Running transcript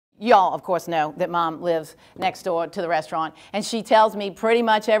y'all, of course, know that Mom lives next door to the restaurant, and she tells me pretty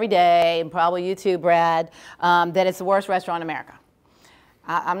much every day, and probably you too, Brad, that it's the worst restaurant in America.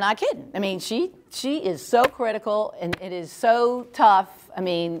 I'm not kidding. I mean, she is so critical, and it is so tough. I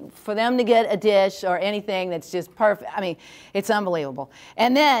mean, for them to get a dish or anything that's just perfect, I mean, it's unbelievable.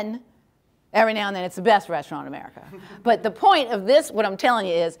 And then, every now and then, it's the best restaurant in America. But the point of this, what I'm telling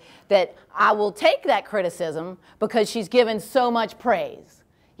you, is that I will take that criticism because she's given so much praise.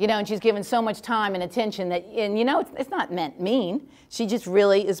 You know, and she's given so much time and attention that, and you know, it's not meant mean. She just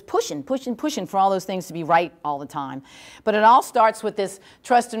really is pushing for all those things to be right all the time. But it all starts with this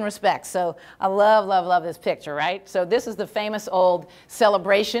trust and respect. So I love, love, love this picture, right? So this is the famous old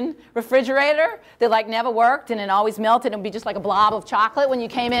Celebration refrigerator that like never worked and it always melted and would be just like a blob of chocolate when you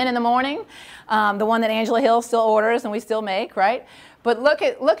came in the morning. The one that Angela Hill still orders and we still make, right? But look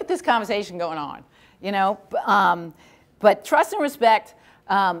at this conversation going on, you know. But trust and respect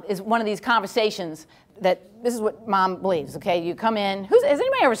is one of these conversations that this is what Mom believes, okay? You come in. Has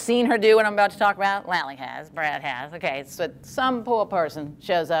anybody ever seen her do what I'm about to talk about? Lally has. Brad has. Okay, so some poor person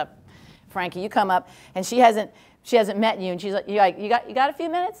shows up. Frankie, you come up, and she hasn't met you, and she's like, you got a few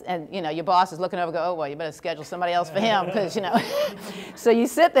minutes? And, you know, your boss is looking over, go, oh, well, you better schedule somebody else for him, because, you know. So you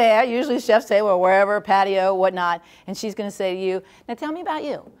sit there, usually the chef's table or wherever, patio, whatnot, and she's going to say to you, now tell me about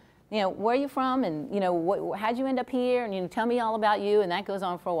you. You know, where are you from, and, you know, how'd you end up here, and, you know, tell me all about you, and that goes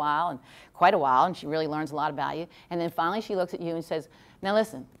on for a while, and quite a while, and she really learns a lot about you, and then finally she looks at you and says, now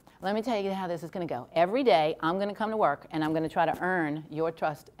listen, let me tell you how this is going to go. Every day I'm going to come to work, and I'm going to try to earn your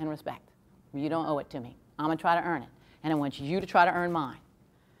trust and respect. You don't owe it to me. I'm going to try to earn it, and I want you to try to earn mine.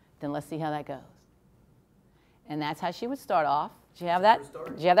 Then let's see how that goes. And that's how she would start off. Did you have that?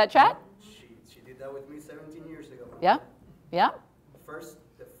 Did you have that chat? She did that with me 17 years ago. Yeah, yeah.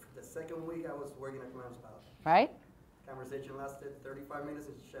 The second week I was working at Mom's house. Right. Conversation lasted 35 minutes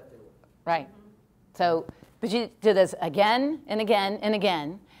at the chef table. Right. So, but you did this again and again and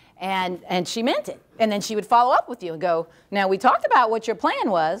again, and she meant it. And then she would follow up with you and go, now we talked about what your plan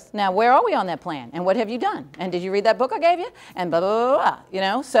was. Now where are we on that plan? And what have you done? And did you read that book I gave you? And blah, blah, blah, blah. You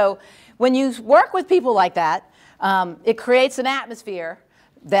know, so when you work with people like that, it creates an atmosphere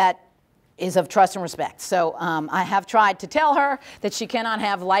that is of trust and respect. So I have tried to tell her that she cannot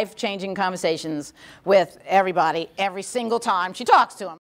have life-changing conversations with everybody every single time she talks to them.